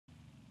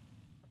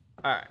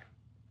Alright.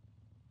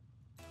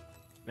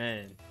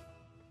 Man,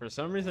 for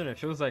some reason it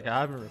feels like I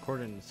haven't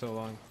recorded in so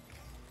long.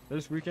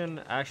 This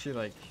weekend actually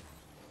like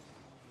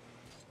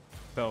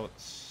felt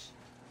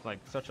like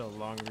such a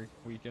long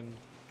weekend.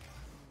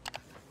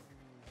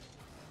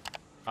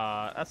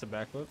 That's a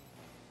backflip.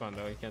 Fun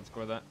though, you can't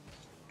score that.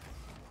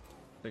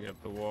 Take it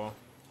up the wall.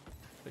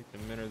 Take the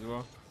mid as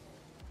well.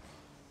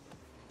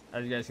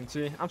 As you guys can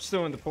see, I'm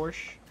still in the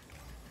Porsche.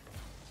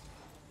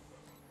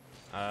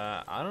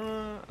 I don't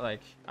know,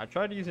 like, I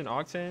tried using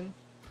Octane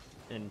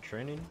in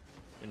training,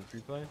 in free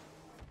play.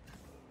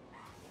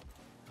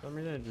 For some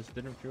reason it just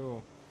didn't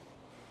feel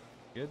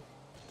good.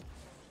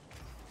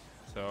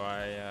 So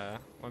I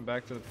went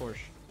back to the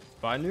Porsche.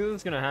 But I knew it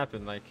was gonna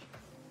happen, like,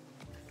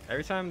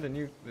 every time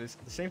the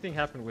same thing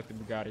happened with the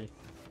Bugatti.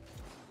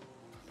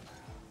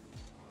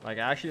 Like,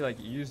 I actually, like,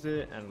 used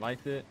it and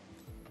liked it.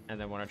 And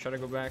then when I tried to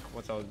go back,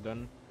 once I was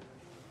done,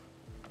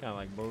 kind of,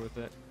 like, bored with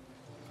it.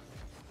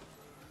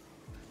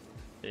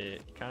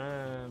 It kind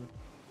of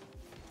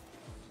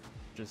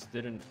just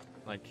didn't,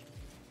 like,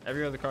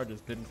 every other car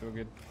just didn't feel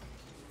good.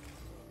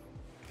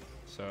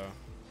 So,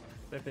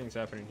 same thing's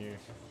happening here.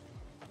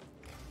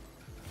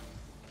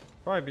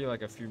 Probably be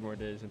like a few more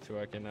days until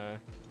I can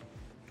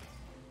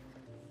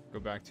go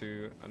back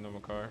to a normal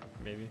car,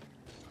 maybe.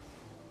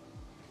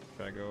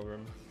 Try to go over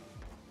him.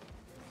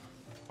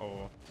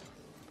 Oh,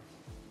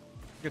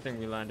 good thing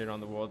we landed on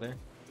the wall there.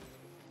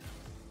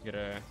 Get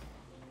a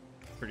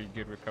pretty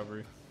good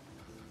recovery.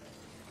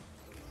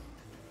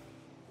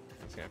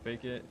 Just gonna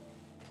fake it.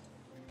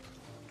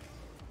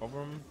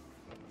 Over him.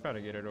 Try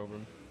to get it over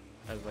him.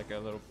 Has like a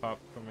little pop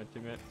from my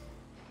teammate.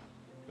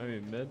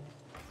 Maybe mid.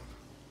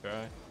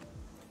 Try.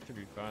 Should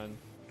be fine.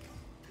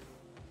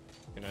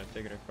 Gonna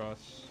take it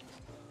across.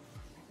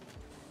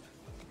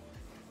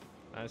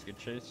 Nice, good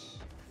chase.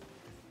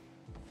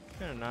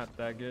 Kinda not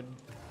that good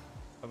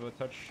of a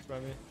touch by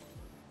me.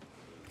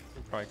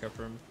 Can probably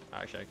cover him.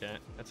 Actually, I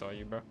can't. That's all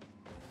you, bro.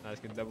 Nice,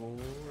 good double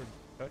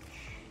touch.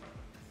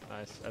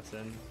 Nice, that's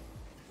in.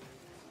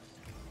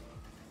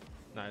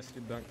 Nice,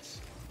 good dunks.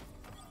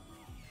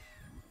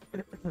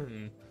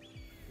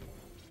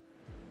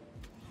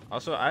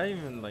 Also, I didn't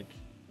even like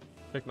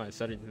pick my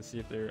settings to see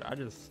if they're. I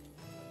just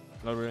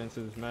loaded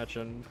into this match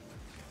and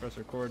press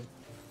record.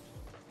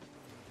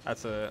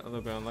 That's a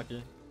little bit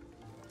unlucky.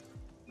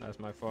 That's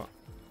my fault.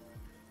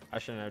 I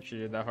shouldn't have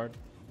cheated that hard.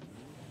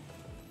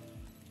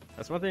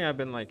 That's one thing I've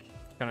been like,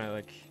 kind of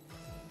like.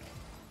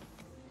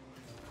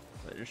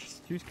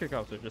 Huge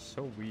kickoffs are just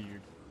so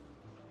weird.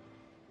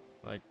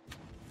 Like,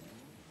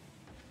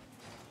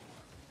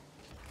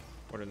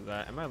 what is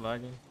that? Am I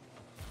lagging?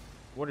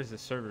 What is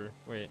this server?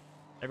 Wait,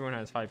 everyone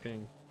has high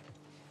ping.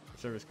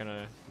 The server's kind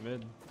of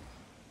mid.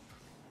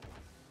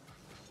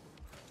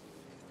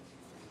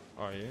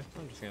 Are you?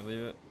 I'm just gonna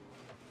leave it.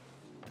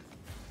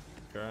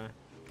 Try.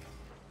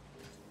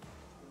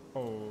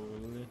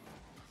 Holy.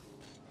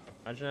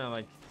 Imagine I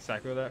like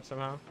cycle that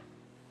somehow.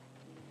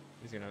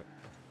 He's gonna.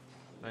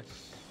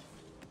 Nice.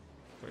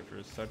 Wait for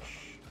his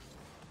touch.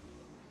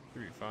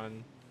 Should be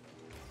fun.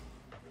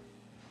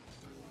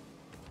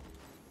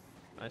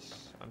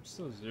 Nice. I'm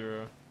still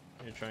 0.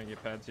 I'm gonna try and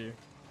get pads here. You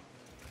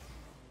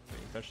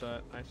can touch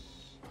that.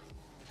 Nice.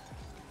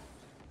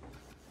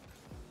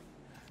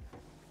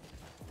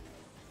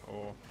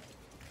 Oh.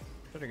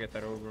 Try to get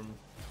that over him.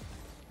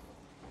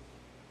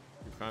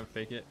 You can't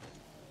fake it.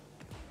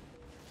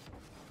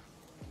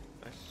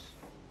 Nice.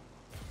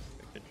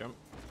 Good jump.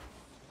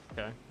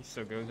 Okay, he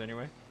still goes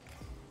anyway.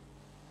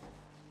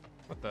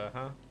 What the,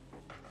 huh?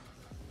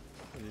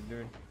 What is he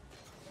doing?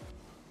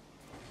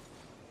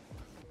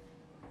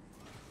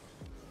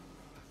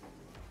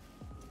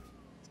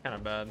 It's kind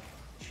of bad.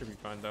 Should be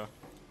fine though.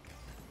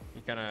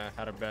 He kind of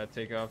had a bad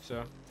takeoff,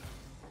 so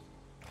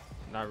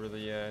not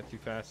really too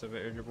fast of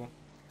an air dribble.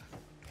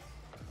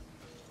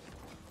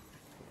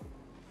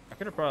 I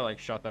could have probably like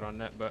shot that on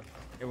net, but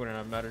it wouldn't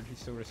have mattered. He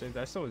still would have saved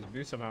that. I stole his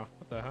boost somehow.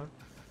 What the hell?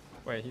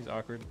 Wait, he's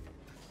awkward.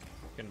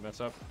 Gonna mess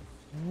up.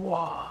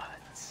 What?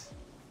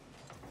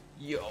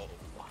 Yo.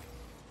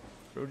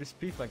 Bro, just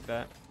peek like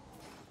that.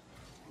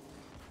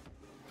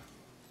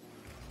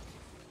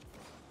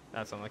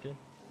 That's unlucky.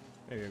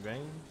 Maybe a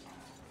bang.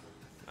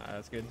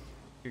 That's good.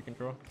 Good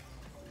control.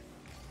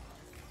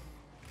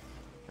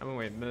 I'm gonna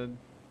wait mid.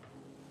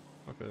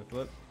 Look for the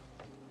flip.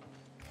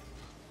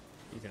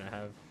 He's gonna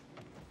have.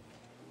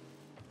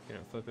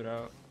 Gonna flip it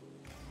out.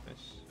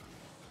 Nice.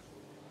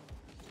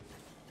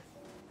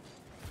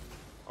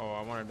 Oh,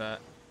 I wanted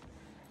that.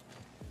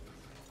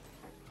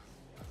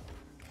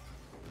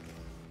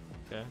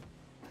 Okay.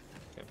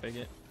 Gonna fake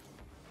it.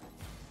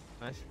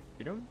 Nice.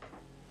 Beat him.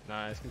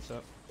 Nice. Good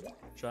stuff.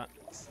 Shot.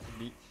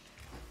 Beat.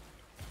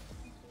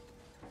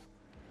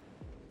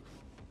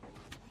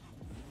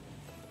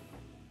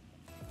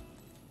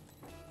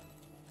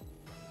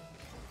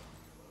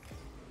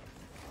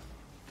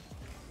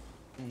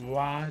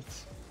 What?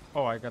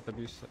 Oh, I got the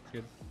boost. That's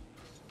good.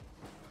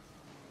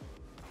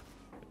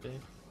 Okay.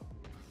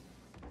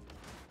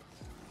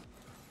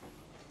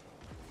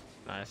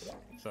 Nice.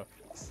 So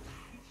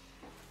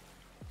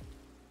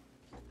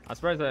I'm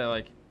surprised that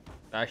like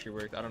actually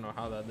worked. I don't know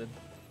how that did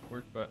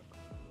work, but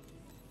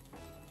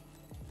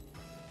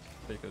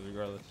take those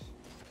regardless.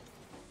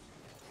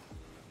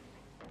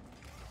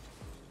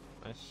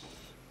 Nice.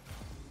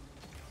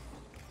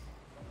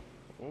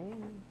 Oh,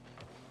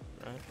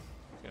 right.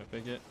 He's gonna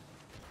pick it.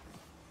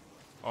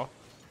 Oh.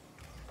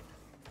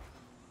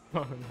 Oh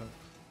no.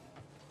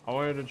 I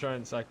wanted to try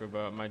and sack it,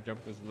 but my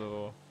jump was a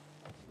little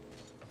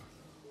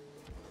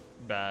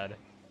bad.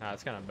 Nah,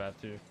 it's kind of bad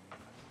too.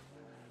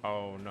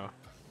 Oh no.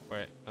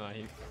 Wait,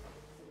 he.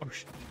 Oh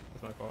shit,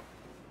 that's my fault.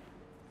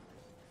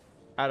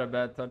 I had a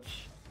bad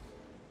touch.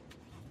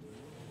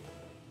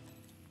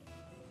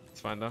 It's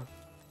fine though.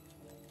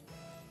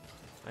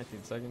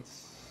 19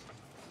 seconds.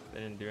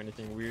 They didn't do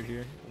anything weird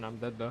here, and I'm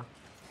dead though.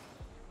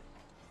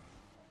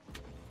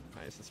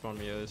 Nice, let's spawn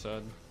me the other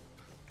side.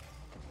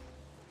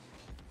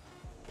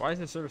 Why is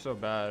this server so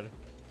bad?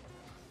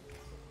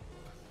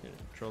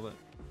 Control it.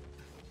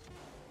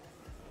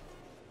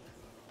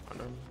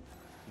 Under him.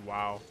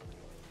 Wow.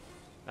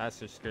 That's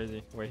just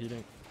crazy. Wait, he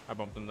didn't. I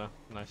bumped him though.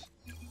 Nice.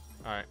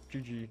 Alright,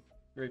 GG.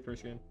 Great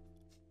first game.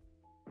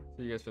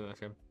 See you guys for the next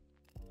game.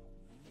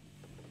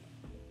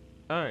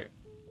 Alright.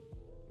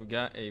 We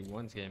got a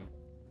ones game.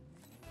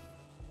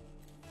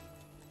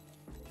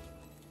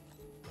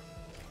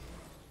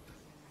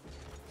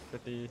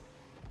 $50.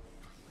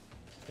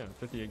 Yeah,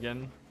 50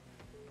 again.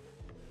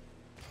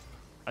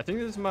 I think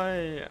this is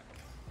my...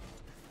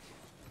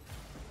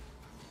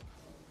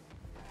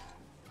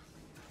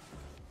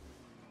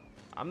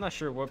 I'm not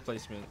sure what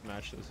placement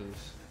match this is.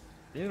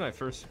 This is my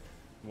first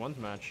ones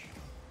match.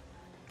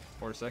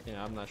 Or second,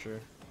 I'm not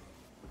sure.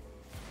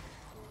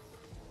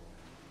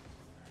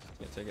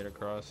 Gonna take it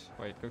across.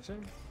 Wait, cooks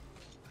in?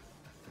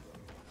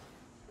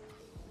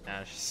 Nah,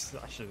 I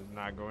should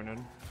not going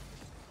in.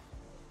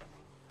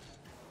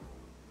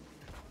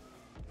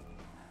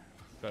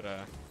 But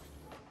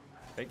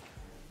fake.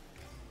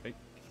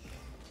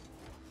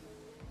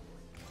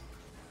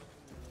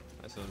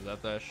 Nice little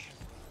zap dash.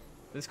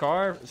 This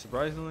car,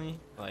 surprisingly,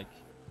 like,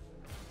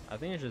 I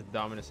think it's just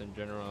dominance in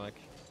general.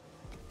 Like,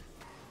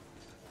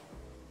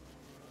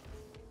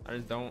 I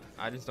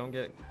just don't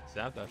get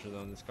zap dashes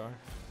on this car.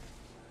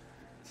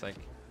 It's like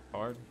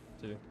hard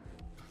too.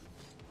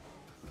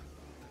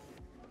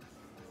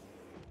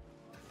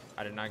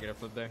 I did not get a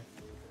flip there.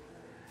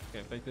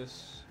 Can't fake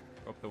this.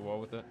 Go up the wall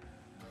with it.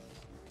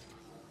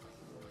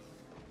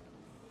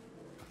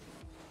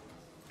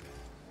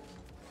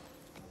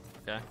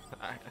 Okay,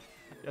 I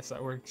guess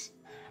that works.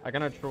 I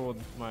kind of trolled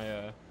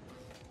my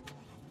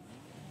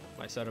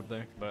my setup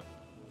there, but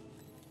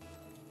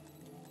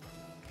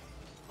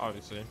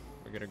obviously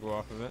we're gonna go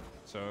off of it,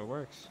 so it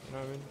works. You know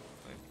what I mean?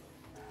 Like,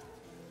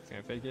 it's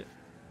gonna fake it.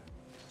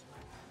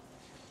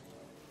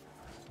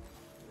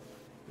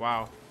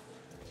 Wow.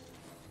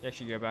 You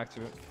actually get back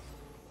to it.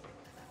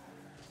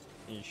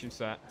 And he shoots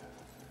that.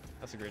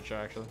 That's a great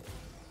shot, actually.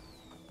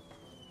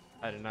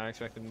 I did not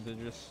expect him to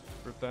just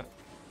rip that.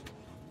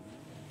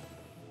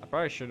 I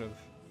probably should have.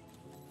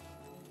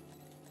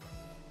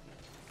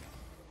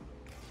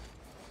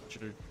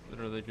 Should have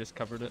literally just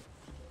covered it.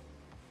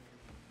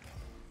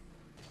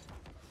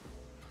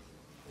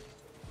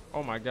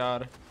 Oh my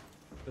god.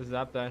 The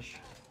zap dash.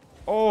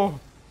 Oh!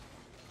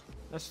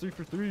 That's 3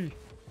 for 3.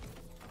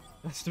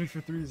 That's 3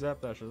 for 3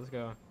 zap dashes. Let's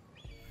go.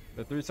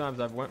 The 3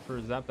 times I've went for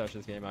a zap dash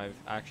this game, I've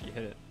actually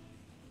hit it.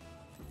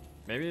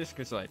 Maybe it's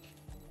because, like,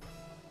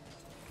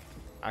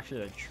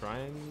 actually, like,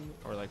 trying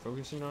or, like,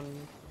 focusing on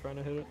trying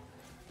to hit it.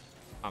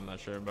 I'm not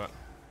sure, but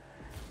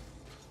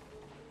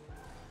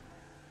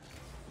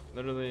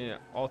literally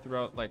all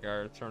throughout, like,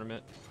 our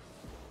tournament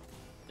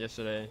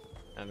yesterday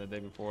and the day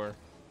before,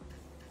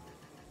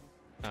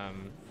 I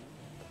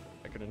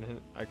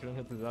couldn't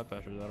hit the zap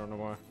dashers. I don't know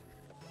why.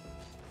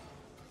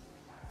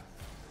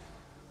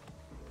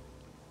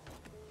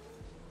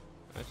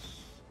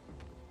 Nice.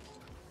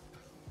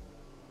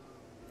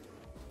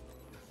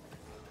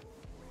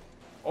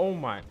 Oh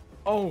my.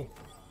 Oh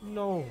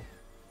no.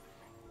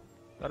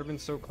 That'd have been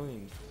so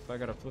clean if I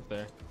got a flip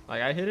there.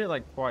 Like, I hit it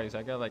like twice.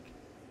 I got like,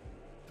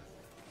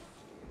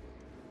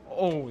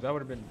 oh, that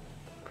would have been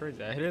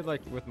crazy. I hit it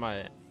like with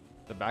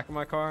the back of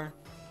my car,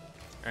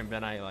 and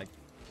then I like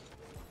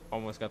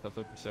almost got the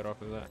flipper set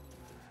off of that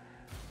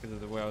because of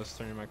the way I was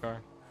turning my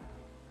car.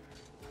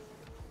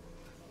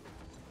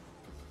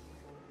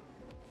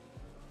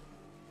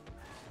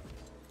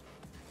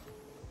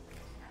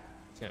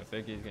 He's gonna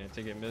fake it. He's gonna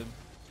take it mid.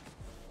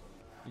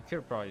 You could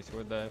have probably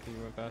scored that if he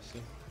went past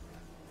you.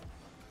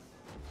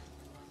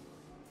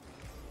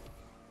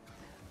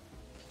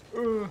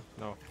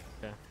 No.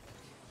 Okay.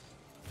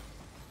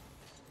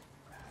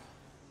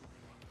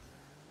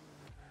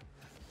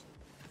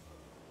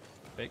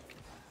 Fake.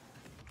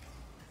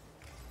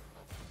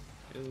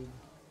 Good.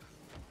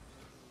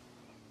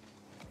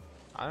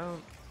 I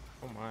don't.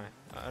 Oh my.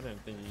 I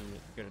didn't think you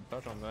could have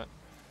touched on that.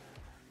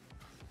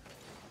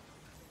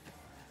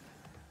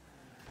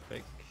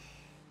 Fake.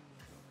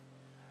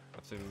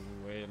 That's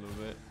away a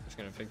little bit. Just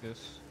gonna fake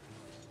this.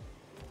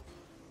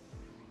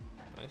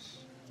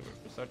 Nice. Do it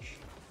for such.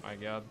 My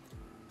god.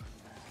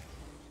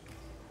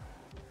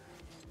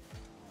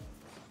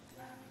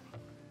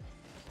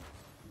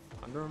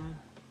 under him.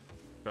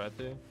 Try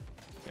to.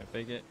 Can't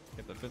fake it.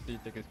 Get the 50.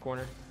 Take his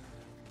corner.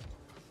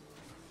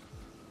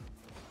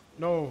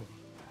 No.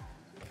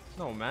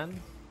 No, man.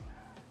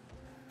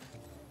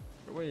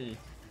 Get away.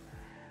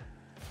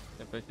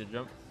 Can't fake the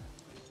jump.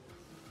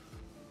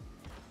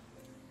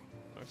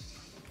 Nice.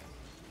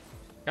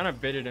 Kind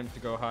of baited him to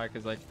go high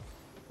because, like,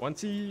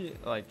 once he,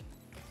 like,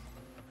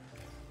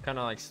 kind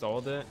of, like,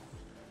 stalled it,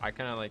 I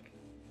kind of, like,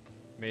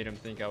 made him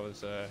think I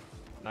was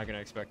not going to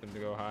expect him to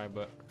go high,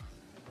 but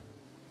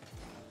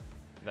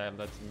that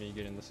led to me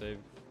getting the save.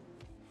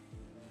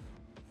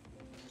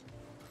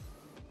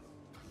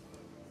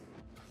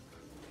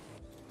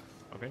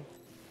 Okay.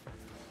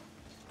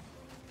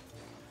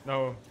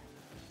 No.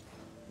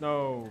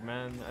 No,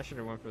 man. I should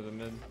have went for the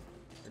mid,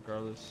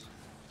 regardless.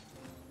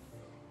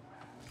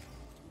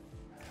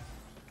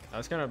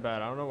 That's kind of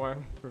bad. I don't know why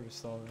we're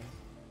stalling.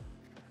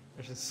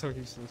 It's just so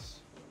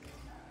useless.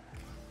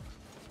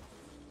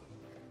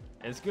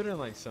 It's good in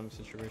like some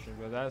situations,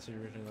 but that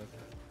situation, like,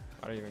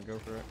 I don't even go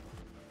for it.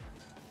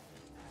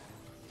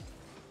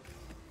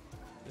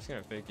 Just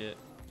gonna fake it.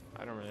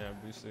 I don't really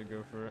have boost to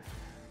go for it.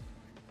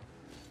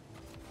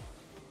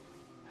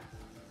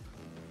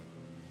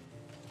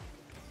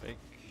 Fake.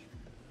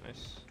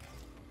 Nice.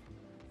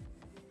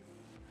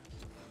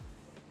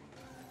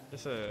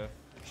 Just a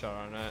shot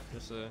on that.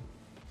 Just to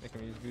make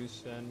him use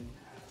boost and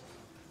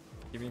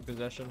give me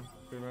possession,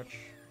 pretty much.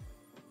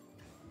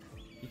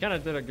 He kind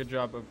of did a good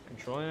job of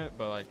controlling it,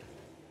 but like,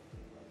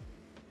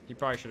 he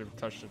probably should have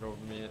touched it over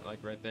me,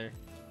 like right there.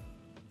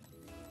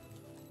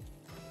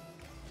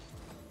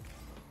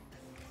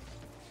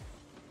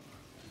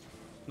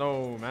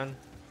 No, man.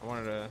 I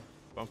wanted to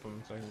bump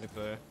him so I can get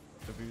the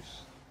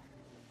boost.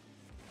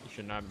 He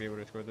should not be able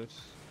to score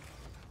this.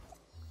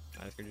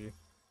 Nice, good G.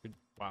 Good,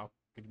 wow,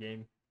 good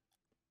game.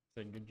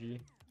 Say good G.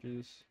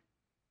 Jesus.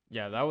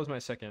 Yeah, that was my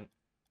second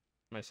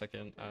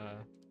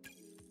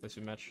this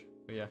match.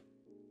 But yeah.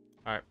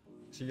 Alright.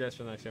 See you guys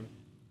for the next game.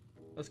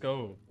 Let's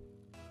go.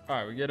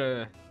 Alright, we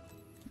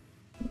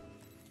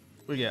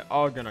get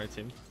all Gunnar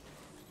team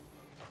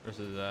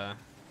versus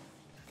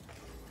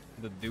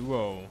the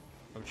duo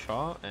of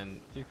Chaw and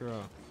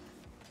Hikaru.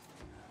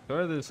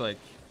 So this like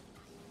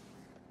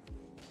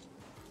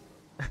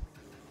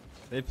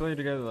they play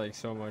together like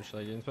so much,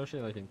 like especially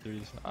like in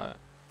threes.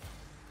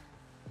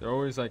 They're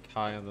always like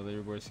high on the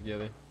leaderboards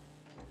together.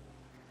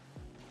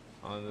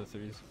 On the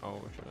threes.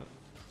 Oh, shut up.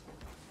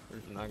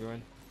 Where's it not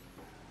going?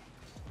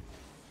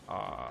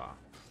 I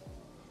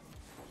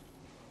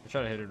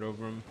try to hit it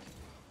over him.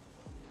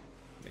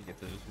 Make it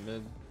to this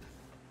mid.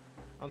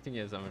 I don't think he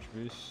has that much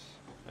boost.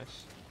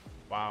 Nice.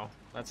 Wow,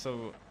 that's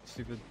so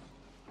stupid.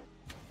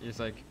 He just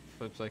like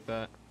flips like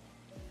that.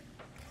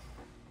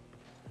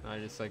 And I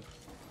just like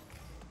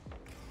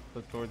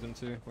flip towards him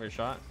too. Wait,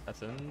 shot?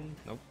 That's in?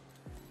 Nope.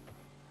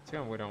 It's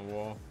gonna wait on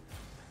wall.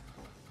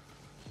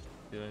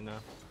 Feeling now.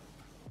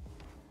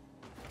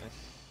 Nice.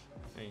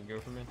 There you go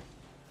for me.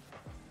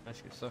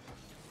 Nice, good stuff.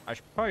 I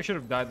probably should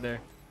have died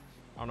there.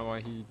 I don't know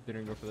why he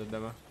didn't go for the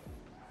demo.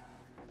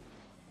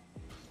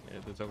 Yeah,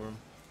 that's over him.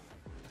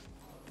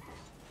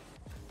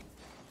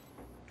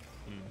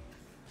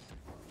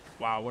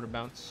 Wow, what a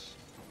bounce.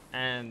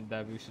 And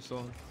that boost is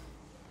stolen.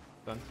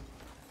 Done.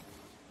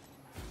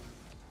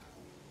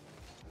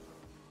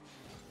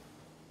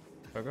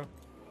 Go.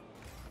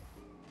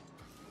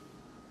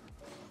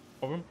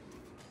 Over him.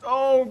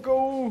 Oh,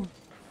 go!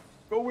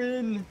 Go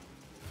in!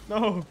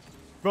 No!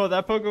 Bro,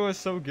 that pogo was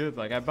so good.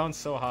 Like, I bounced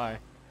so high.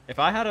 If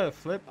I had a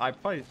flip, I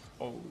probably...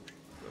 Oh,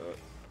 shit.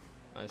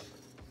 Nice.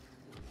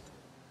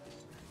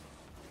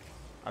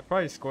 I'd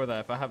probably score that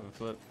if I have a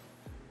flip.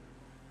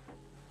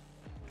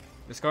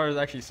 This card is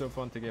actually so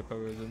fun to get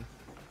pogos in.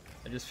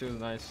 It just feels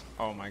nice.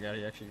 Oh my god,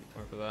 he actually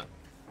went for that.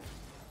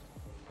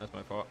 That's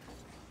my fault.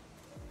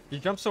 He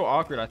jumped so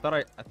awkward. I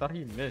thought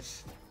he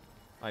missed.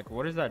 Like,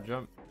 what is that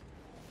jump?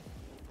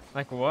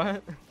 Like,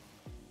 what?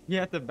 He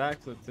had the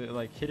backflip to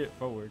like hit it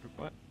forward.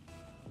 What?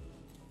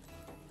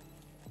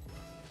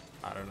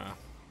 I don't know.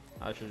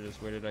 I should have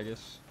just waited, I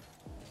guess.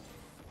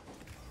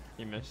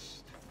 He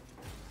missed.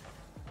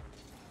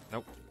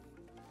 Nope.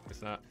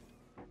 It's not.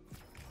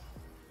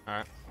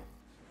 Alright.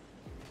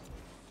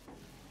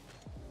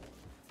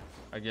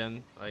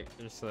 Again, like,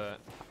 just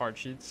hard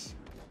cheats.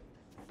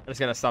 I just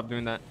gotta stop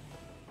doing that.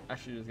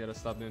 Actually, just gotta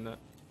stop doing that.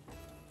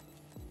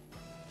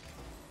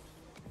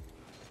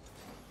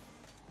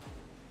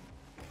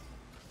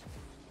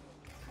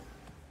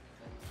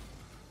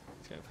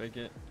 Just gonna fake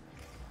it.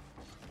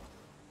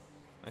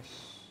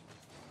 Nice.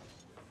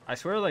 I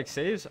swear, like,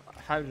 saves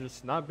have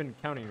just not been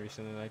counting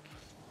recently. Like,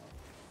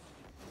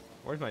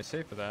 where's my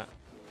save for that?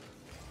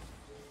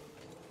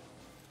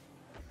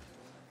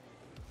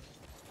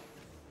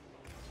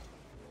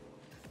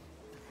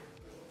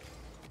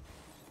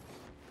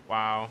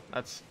 Wow,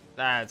 that's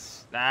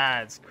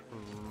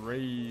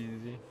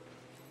crazy.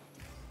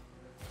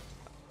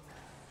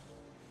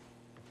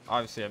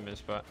 Obviously I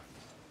missed, but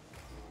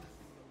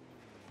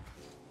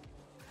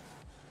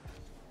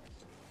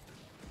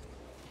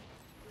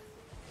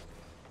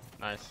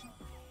nice.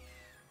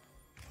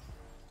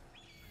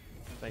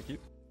 Thank you.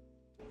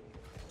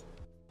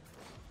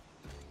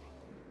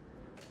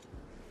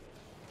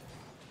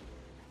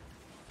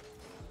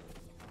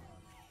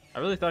 I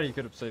really thought he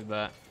could have saved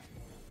that.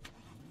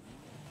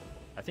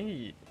 I think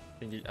he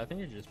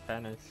just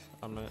panicked.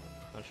 I'm not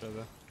sure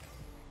though.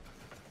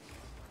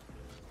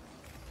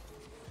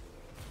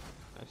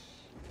 Nice.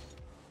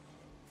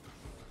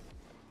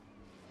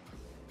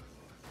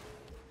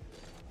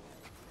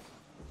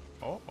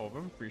 Oh, over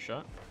him, free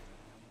shot.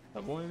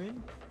 That boy, I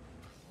mean.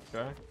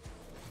 Okay.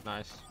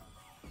 Nice.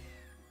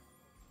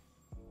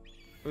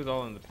 It was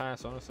all in the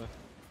past, honestly.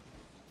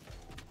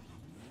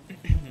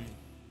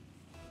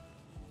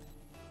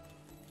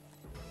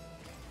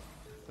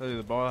 Literally,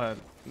 the ball had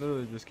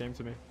literally just came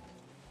to me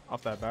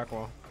off that back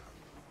wall.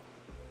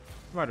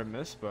 Might have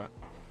missed, but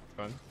it's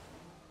fun.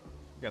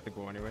 Got the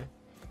goal anyway.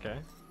 Okay,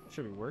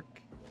 should be work.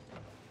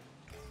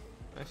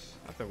 Nice.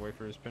 I have to wait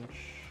for his pinch.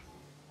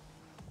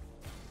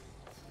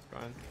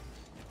 Fine.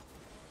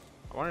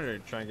 I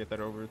wanted to try and get that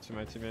over to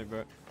my teammate,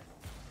 but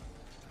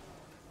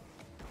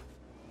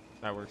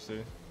that works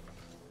too.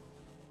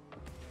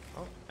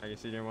 Oh, I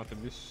guess he didn't want the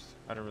boost.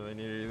 I don't really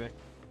need it either.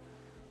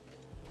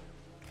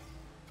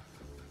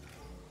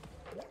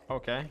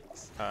 Okay,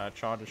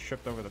 Chaw just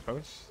tripped over the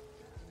post,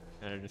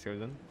 and it just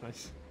goes in.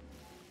 Nice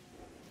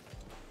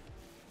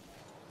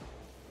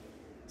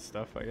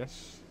stuff, I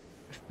guess.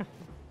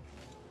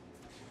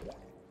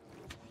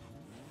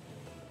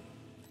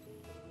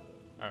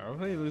 Alright,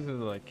 hopefully he loses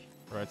to like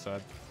right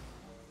side.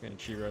 Gonna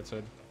cheat right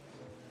side.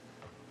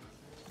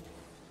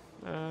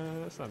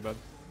 That's not bad.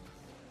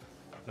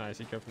 Nice,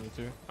 he kept me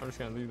too. I'm just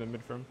gonna leave the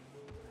mid for him.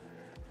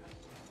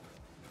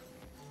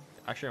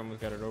 Actually, I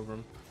almost got it over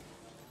him.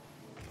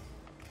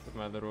 With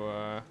my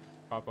little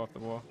pop off the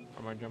wall,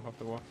 or my jump off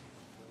the wall.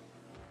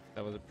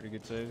 That was a pretty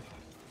good save.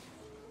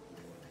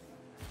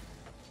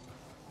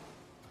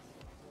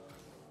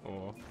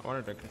 Oh, I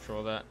wanted to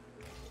control that.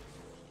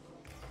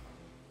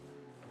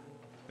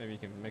 Maybe you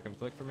can make him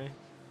flick for me.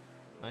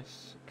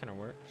 Nice, kind of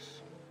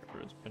works. For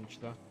his pinch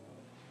though.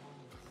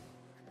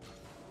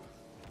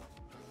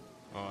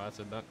 Oh, that's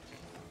a duck.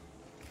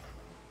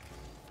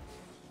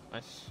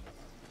 Nice.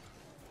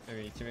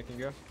 Maybe your teammate can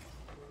go.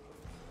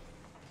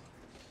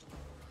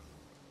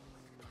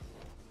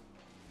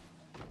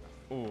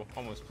 Oh,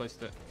 almost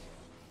placed it.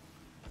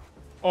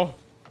 Oh,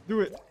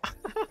 do it.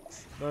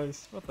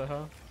 Nice. What the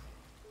hell?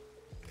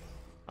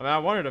 I mean, I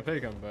wanted to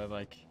pick him, but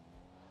like,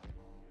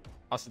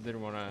 also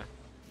didn't want to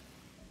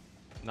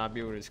not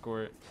be able to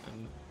score it,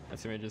 and my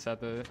teammate just had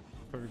the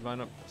perfect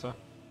lineup, so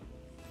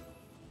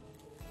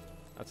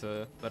I had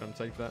to let him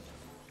take that.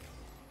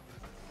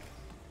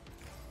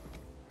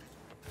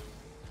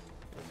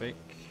 Fake.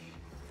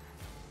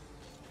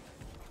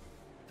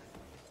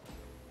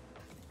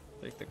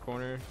 Take the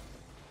corner.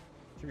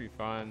 Should be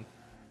fine.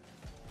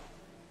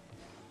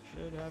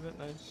 Should have it.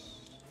 Nice.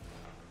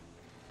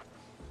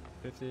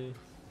 50. Look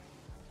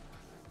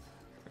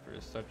for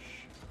his touch.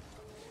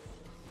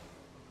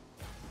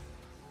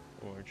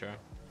 Oh, try.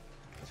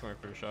 Just going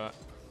for a shot.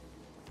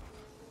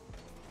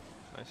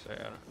 Nice. I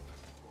got it.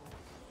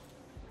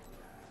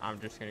 I'm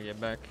just gonna get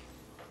back.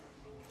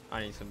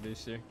 I need some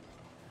boost here.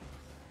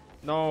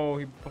 No,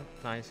 he.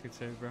 Nice, good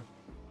save, bro.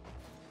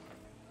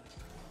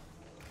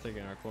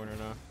 Taking our corner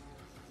now.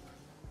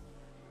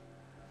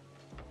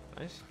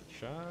 Nice, good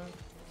shot.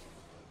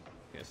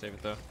 Gonna save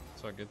it though.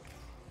 It's all good.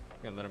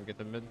 Gonna let him get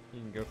the mid.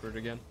 You can go for it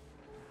again.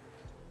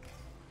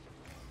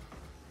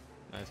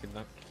 Nice, good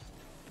knock.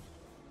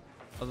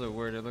 I was a little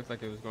worried. It looked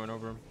like it was going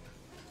over him.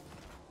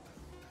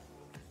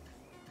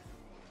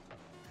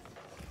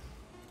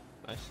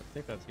 Nice. I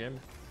think that's game.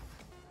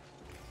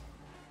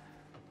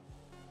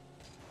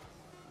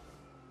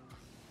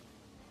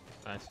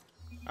 Nice.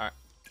 Alright.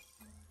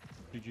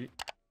 GG.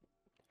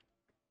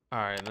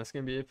 Alright, that's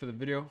gonna be it for the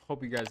video.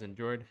 Hope you guys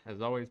enjoyed. As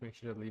always, make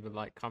sure to leave a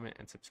like, comment,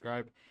 and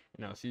subscribe.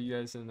 And I'll see you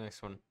guys in the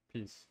next one.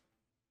 Peace.